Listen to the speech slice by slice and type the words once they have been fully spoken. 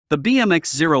The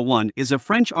BMX-01 is a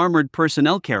French armored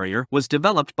personnel carrier was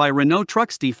developed by Renault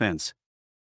Trucks Defense.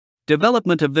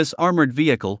 Development of this armored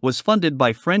vehicle was funded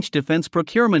by French Defense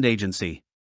Procurement Agency.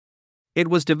 It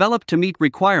was developed to meet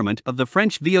requirement of the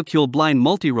French Vehicule Blinde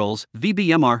Multi-Roles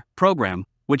 (VBMR) program,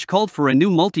 which called for a new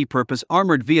multi-purpose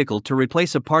armored vehicle to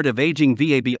replace a part of aging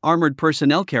VAB armored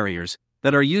personnel carriers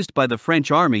that are used by the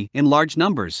French Army in large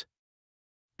numbers.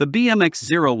 The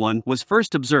BMX-01 was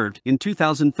first observed in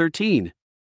 2013.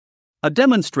 A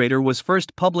demonstrator was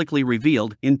first publicly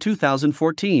revealed in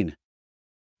 2014.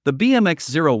 The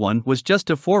BMX-01 was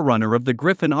just a forerunner of the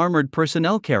Griffon armored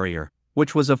personnel carrier,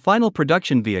 which was a final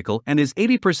production vehicle and is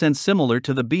 80% similar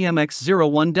to the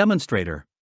BMX-01 demonstrator.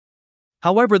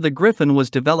 However, the Griffon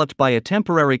was developed by a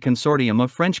temporary consortium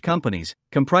of French companies,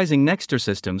 comprising Nexter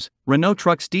Systems, Renault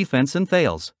Trucks Defense and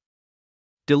Thales.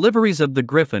 Deliveries of the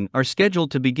Griffon are scheduled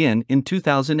to begin in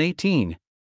 2018.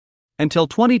 Until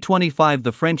 2025,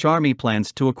 the French Army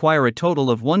plans to acquire a total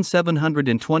of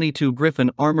 722 Griffon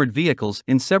armored vehicles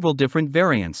in several different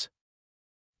variants.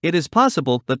 It is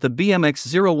possible that the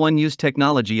BMX-01 used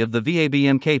technology of the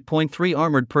VBMR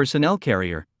armored personnel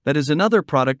carrier, that is another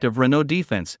product of Renault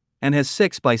Defense, and has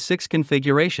 6x6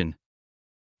 configuration.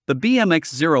 The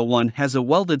BMX-01 has a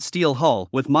welded steel hull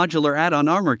with modular add-on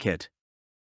armor kit.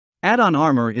 Add-on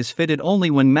armor is fitted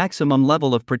only when maximum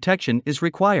level of protection is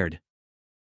required.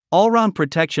 All-round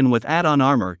protection with add-on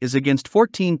armor is against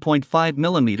 14.5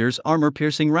 mm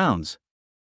armor-piercing rounds.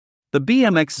 The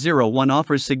BMX-01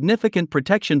 offers significant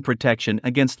protection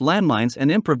against landmines and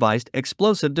improvised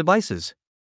explosive devices.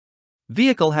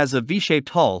 Vehicle has a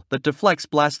V-shaped hull that deflects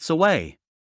blasts away.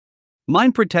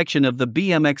 Mine protection of the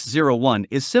BMX-01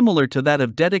 is similar to that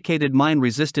of dedicated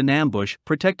mine-resistant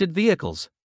ambush-protected vehicles.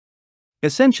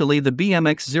 Essentially, the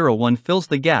BMX-01 fills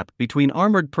the gap between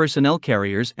armored personnel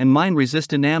carriers and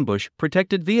mine-resistant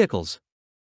ambush-protected vehicles.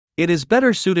 It is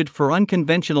better suited for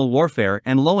unconventional warfare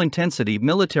and low-intensity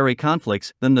military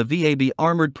conflicts than the VAB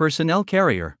armored personnel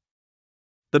carrier.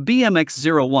 The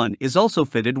BMX-01 is also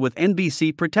fitted with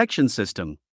NBC protection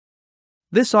system.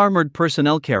 This armored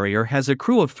personnel carrier has a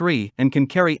crew of 3 and can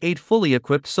carry 8 fully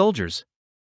equipped soldiers.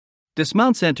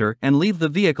 Dismounts, enter, and leave the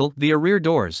vehicle via rear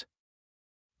doors.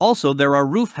 Also, there are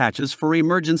roof hatches for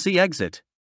emergency exit.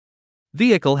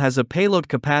 Vehicle has a payload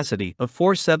capacity of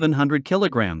 700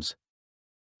 kilograms.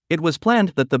 It was planned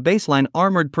that the baseline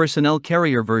armored personnel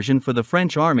carrier version for the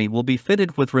French Army will be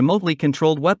fitted with remotely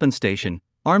controlled weapon station,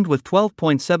 armed with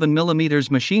 12.7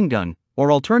 mm machine gun,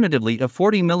 or alternatively a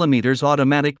 40 mm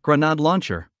automatic grenade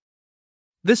launcher.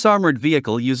 This armored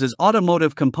vehicle uses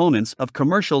automotive components of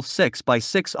commercial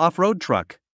 6x6 off-road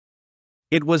truck.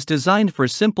 It was designed for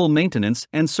simple maintenance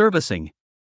and servicing.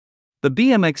 The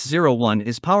BMX-01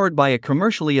 is powered by a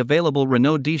commercially available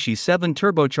Renault Dechy 7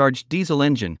 turbocharged diesel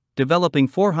engine, developing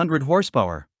 400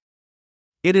 horsepower.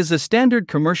 It is a standard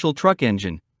commercial truck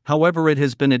engine, however it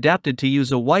has been adapted to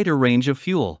use a wider range of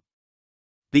fuel.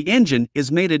 The engine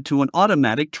is mated to an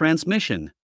automatic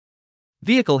transmission.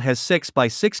 Vehicle has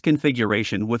 6x6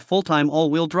 configuration with full-time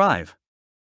all-wheel drive.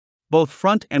 Both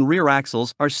front and rear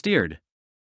axles are steered.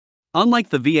 Unlike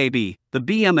the VAB, the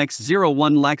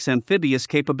BMX-01 lacks amphibious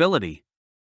capability.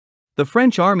 The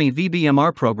French Army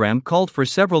VBMR program called for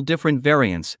several different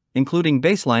variants, including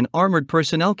baseline armored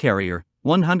personnel carrier,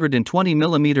 120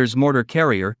 mm mortar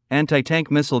carrier,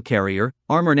 anti-tank missile carrier,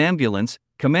 armored ambulance,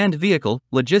 command vehicle,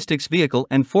 logistics vehicle,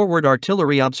 and forward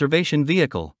artillery observation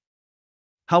vehicle.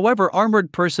 However,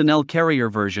 armored personnel carrier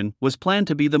version was planned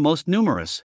to be the most numerous.